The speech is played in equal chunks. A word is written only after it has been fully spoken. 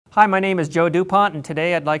Hi, my name is Joe DuPont, and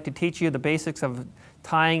today I'd like to teach you the basics of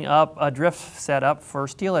tying up a drift setup for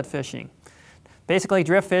steelhead fishing. Basically,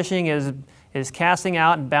 drift fishing is casting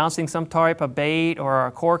out and bouncing some type of bait or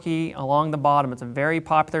a corky along the bottom. It's a very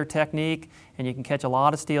popular technique, and you can catch a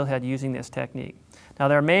lot of steelhead using this technique. Now,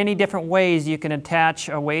 there are many different ways you can attach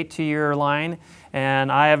a weight to your line,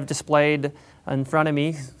 and I have displayed in front of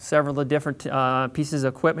me several of the different pieces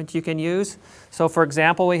of equipment you can use. So, for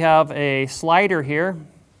example, we have a slider here.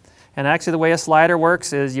 And actually the way a slider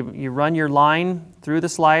works is you run your line through the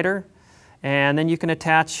slider, and then you can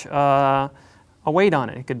attach a weight on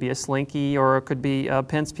it. It could be a slinky, or it could be a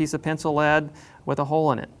piece of pencil lead with a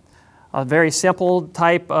hole in it. A very simple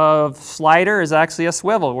type of slider is actually a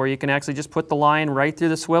swivel, where you can actually just put the line right through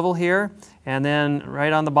the swivel here, and then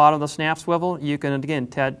right on the bottom of the snap swivel you can again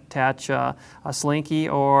attach a slinky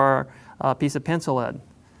or a piece of pencil lead.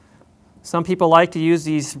 Some people like to use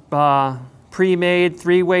these pre-made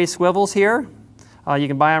three-way swivels here. You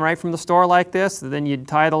can buy them right from the store like this. Then you'd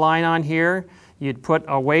tie the line on here. You'd put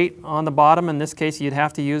a weight on the bottom. In this case, you'd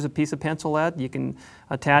have to use a piece of pencil lead. You can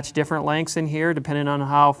attach different lengths in here depending on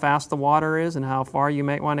how fast the water is and how far you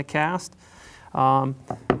might want to cast. And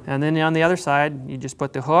then on the other side, you just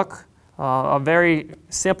put the hook. A very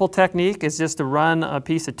simple technique is just to run a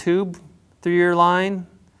piece of tube through your line,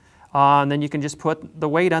 and then you can just put the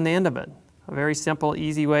weight on the end of it. A very simple,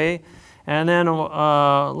 easy way. And then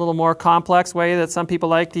a little more complex way that some people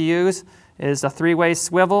like to use is a three-way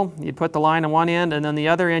swivel. You'd put the line on one end, and then the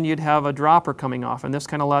other end you'd have a dropper coming off. And this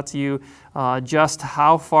kind of lets you adjust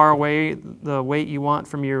how far away the weight you want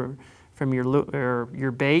from your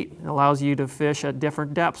bait. It allows you to fish at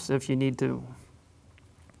different depths if you need to.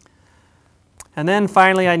 And then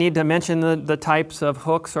finally, I need to mention the types of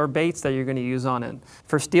hooks or baits that you're going to use on it.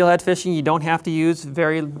 For steelhead fishing, you don't have to use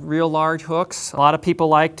real large hooks. A lot of people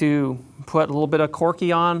like to put a little bit of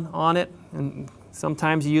corky on it, and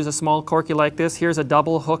sometimes you use a small corky like this. Here's a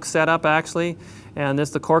double hook setup actually, and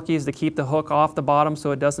the corky is to keep the hook off the bottom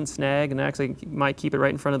so it doesn't snag, and actually might keep it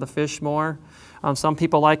right in front of the fish more. Some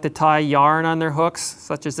people like to tie yarn on their hooks,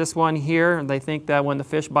 such as this one here, and they think that when the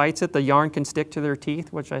fish bites it, the yarn can stick to their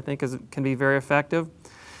teeth, which I think can be very effective.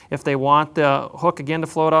 If they want the hook again to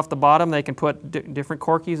float off the bottom, they can put different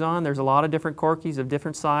corkies on. There's a lot of different corkies of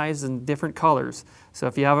different sizes and different colors. So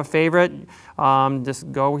if you have a favorite,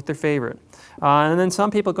 just go with your favorite. And then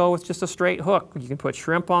some people go with just a straight hook. You can put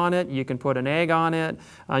shrimp on it, you can put an egg on it,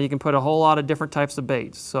 you can put a whole lot of different types of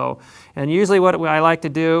baits. So, and usually what I like to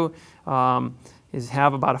do is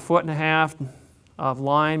have about 1.5 feet of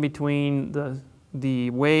line between the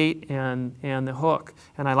weight and the hook,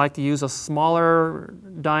 and I like to use a smaller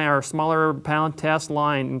pound test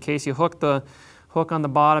line in case you hook the hook on the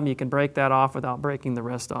bottom. You can break that off without breaking the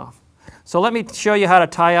rest off. So let me show you how to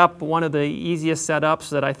tie up one of the easiest setups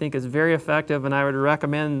that I think is very effective, and I would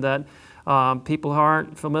recommend that people who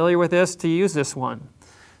aren't familiar with this to use this one.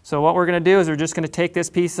 So what we're going to do is we're just going to take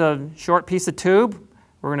this short piece of tube.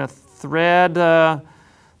 We're going to thread the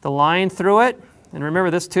line through it. And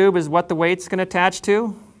remember, this tube is what the weight's going to attach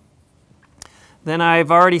to. Then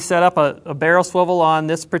I've already set up a barrel swivel on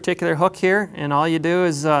this particular hook here, and all you do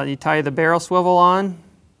is you tie the barrel swivel on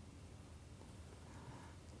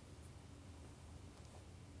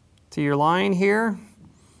to your line here.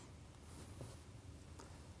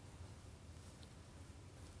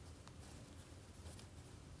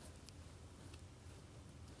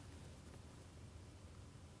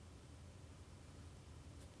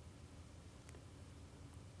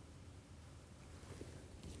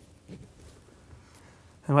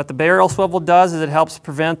 And what the barrel swivel does is it helps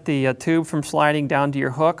prevent the tube from sliding down to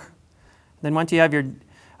your hook. Then once you have your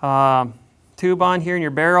tube on here and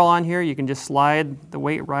your barrel on here, you can just slide the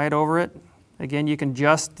weight right over it. Again, you can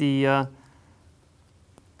adjust how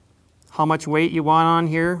much weight you want on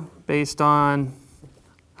here based on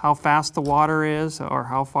how fast the water is or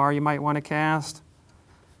how far you might want to cast,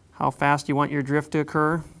 how fast you want your drift to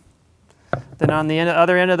occur. Then on the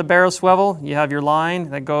other end of the barrel swivel, you have your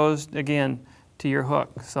line that goes, again, to your hook.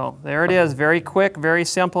 So there it is, very quick, very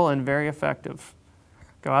simple, and very effective.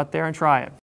 Go out there and try it.